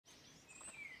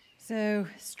So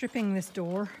stripping this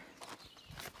door,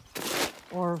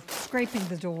 or scraping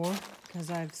the door,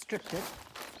 because I've stripped it.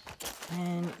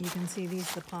 And you can see these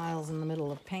are the piles in the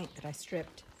middle of paint that I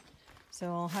stripped. So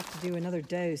I'll have to do another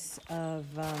dose of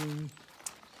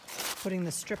putting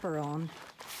the stripper on.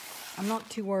 I'm not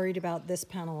too worried about this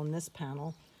panel and this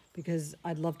panel because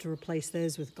I'd love to replace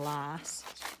those with glass.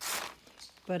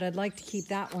 But I'd like to keep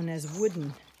that one as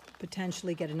wooden,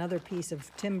 potentially get another piece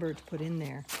of timber to put in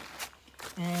there.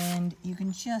 And you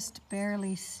can just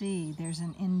barely see there's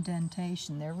an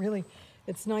indentation there. Really,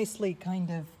 it's nicely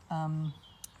kind of,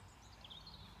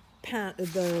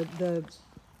 the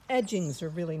edgings are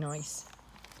really nice.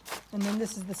 And then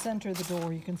this is the center of the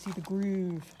door. You can see the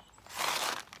groove.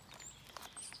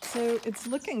 So it's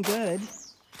looking good,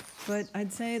 but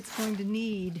I'd say it's going to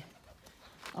need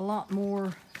a lot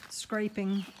more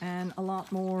scraping and a lot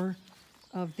more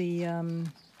of the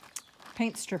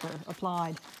paint stripper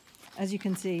applied. As you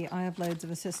can see, I have loads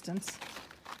of assistants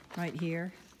right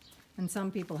here, and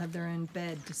some people have their own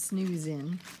bed to snooze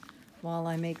in while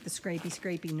I make the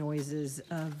scrapey noises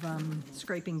of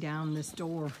scraping down this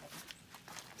door.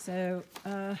 So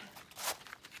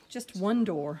just one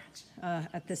door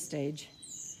at this stage.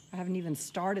 I haven't even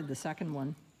started the second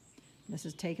one. This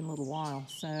has taken a little while,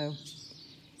 so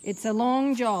it's a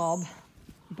long job,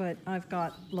 but I've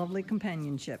got lovely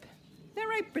companionship. They're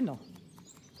right, Brindle.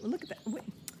 Look at that. Wait.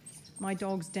 My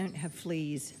dogs don't have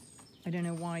fleas. I don't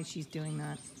know why she's doing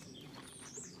that.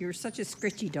 You're such a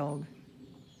scritchy dog.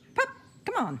 Pup,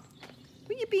 come on.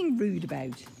 What are you being rude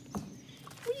about?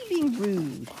 What are you being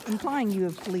rude? Implying you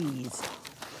have fleas.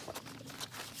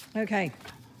 Okay,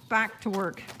 back to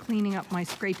work, cleaning up my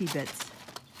scrapey bits.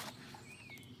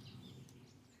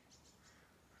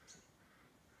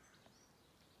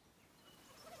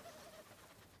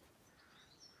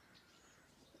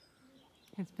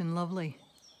 It's been lovely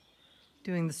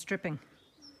doing the stripping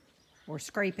or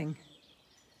scraping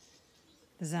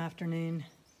this afternoon.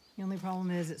 The only problem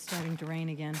is it's starting to rain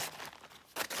again.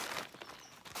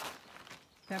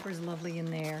 Pepper's lovely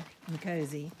in there and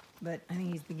cozy, but I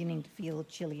think he's beginning to feel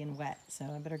chilly and wet, so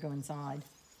I better go inside.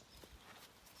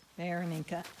 Bear and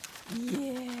Inca.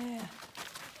 Yeah!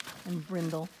 And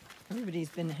Brindle. Everybody's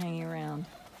been hanging around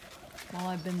while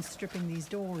I've been stripping these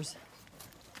doors.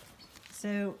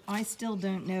 So I still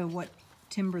don't know what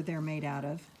timber they're made out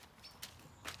of,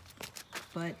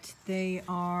 but they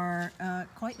are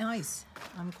quite nice.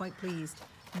 I'm quite pleased.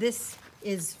 This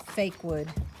is fake wood,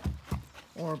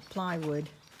 or plywood,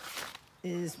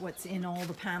 is what's in all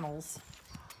the panels.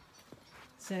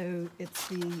 So it's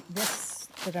this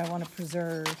that I want to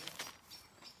preserve.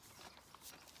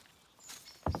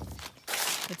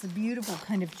 It's a beautiful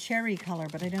kind of cherry color,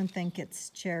 but I don't think it's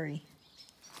cherry.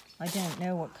 I don't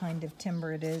know what kind of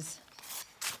timber it is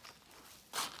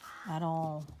at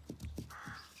all.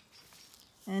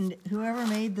 And whoever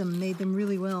made them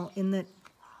really well, in that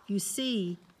you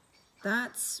see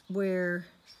that's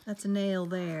a nail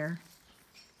there,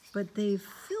 but they've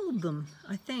filled them,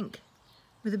 I think,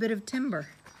 with a bit of timber.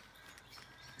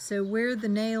 So where the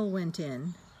nail went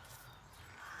in,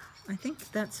 I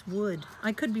think that's wood.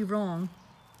 I could be wrong,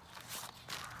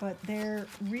 but they're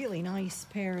really nice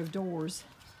pair of doors.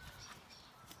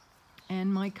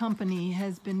 And my company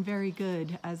has been very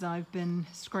good as I've been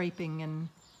scraping and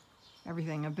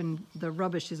everything. The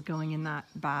rubbish is going in that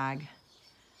bag.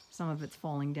 Some of it's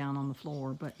falling down on the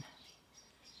floor, but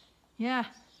yeah,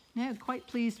 no, quite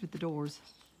pleased with the doors.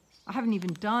 I haven't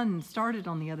even started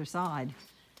on the other side.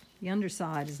 The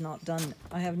underside is not done.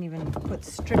 I haven't even put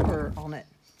stripper on it.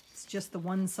 It's just the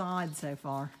one side so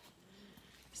far.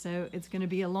 So it's going to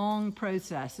be a long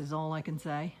process is all I can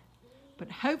say. But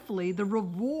hopefully the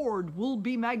reward will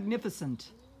be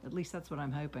magnificent. At least that's what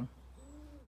I'm hoping.